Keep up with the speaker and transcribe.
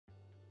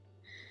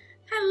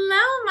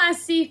my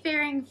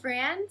seafaring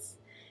friends.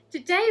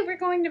 Today we're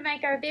going to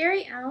make our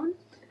very own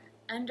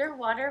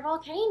underwater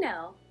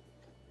volcano.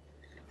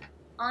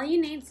 All you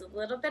need is a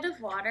little bit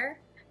of water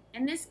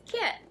and this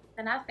kit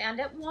that I found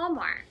at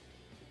Walmart.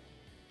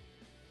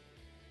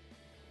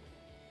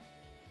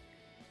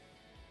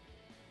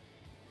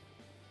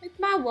 With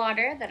my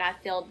water that I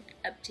filled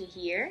up to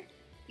here,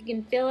 you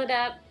can fill it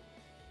up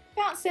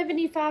about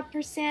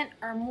 75%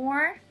 or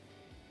more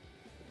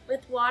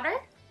with water.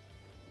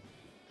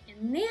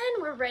 And then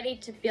we're ready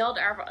to build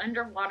our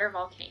underwater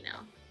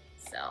volcano.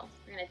 So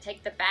we're going to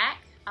take the back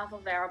off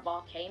of our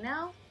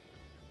volcano.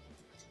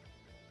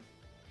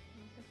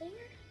 Over there.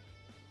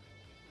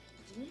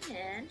 And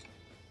then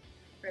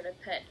we're going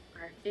to put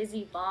our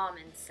fizzy bomb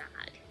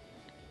inside.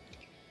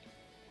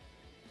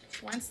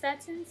 Once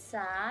that's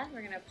inside,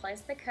 we're going to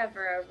place the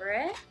cover over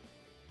it.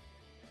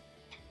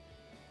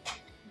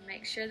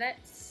 Make sure that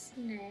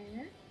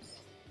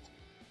snaps.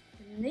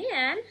 And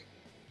then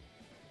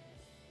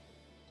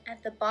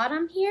at the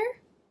bottom here,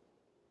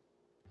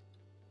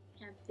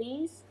 have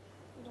these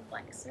little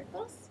black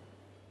circles.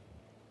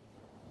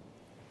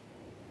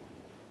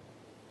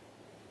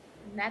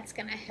 And that's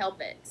going to help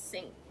it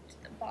sink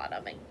to the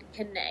bottom and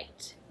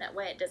connect. That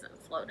way it doesn't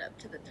float up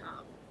to the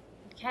top.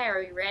 Okay, are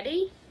we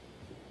ready?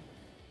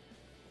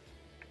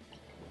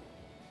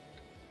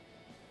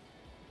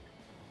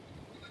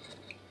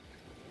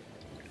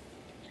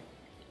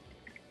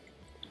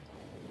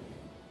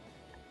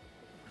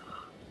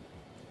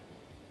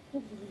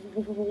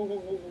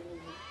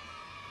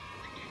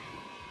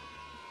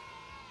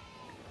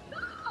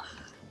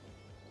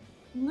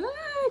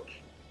 Look!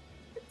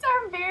 It's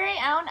our very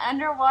own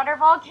underwater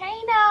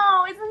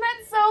volcano! Isn't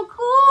that so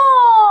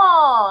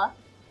cool?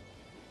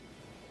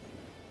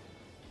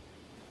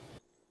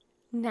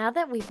 Now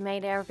that we've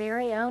made our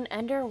very own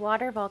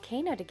underwater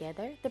volcano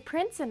together, the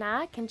Prince and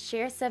I can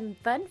share some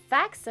fun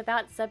facts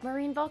about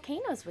submarine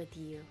volcanoes with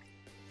you.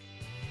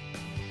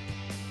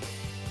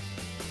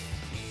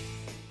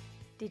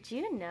 Did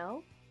you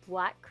know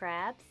white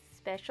crabs,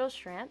 special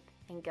shrimp,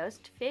 and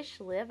ghost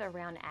fish live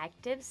around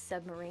active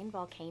submarine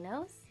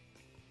volcanoes?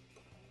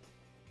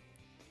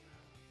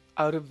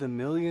 Out of the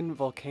 1,000,000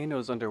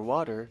 volcanoes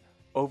underwater,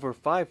 over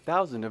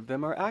 5,000 of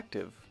them are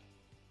active.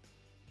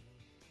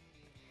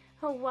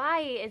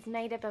 Hawaii is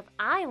made up of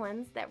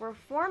islands that were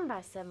formed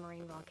by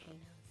submarine volcanoes.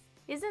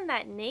 Isn't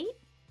that neat?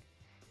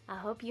 I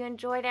hope you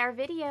enjoyed our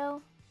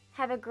video.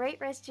 Have a great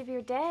rest of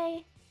your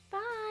day.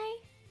 Bye!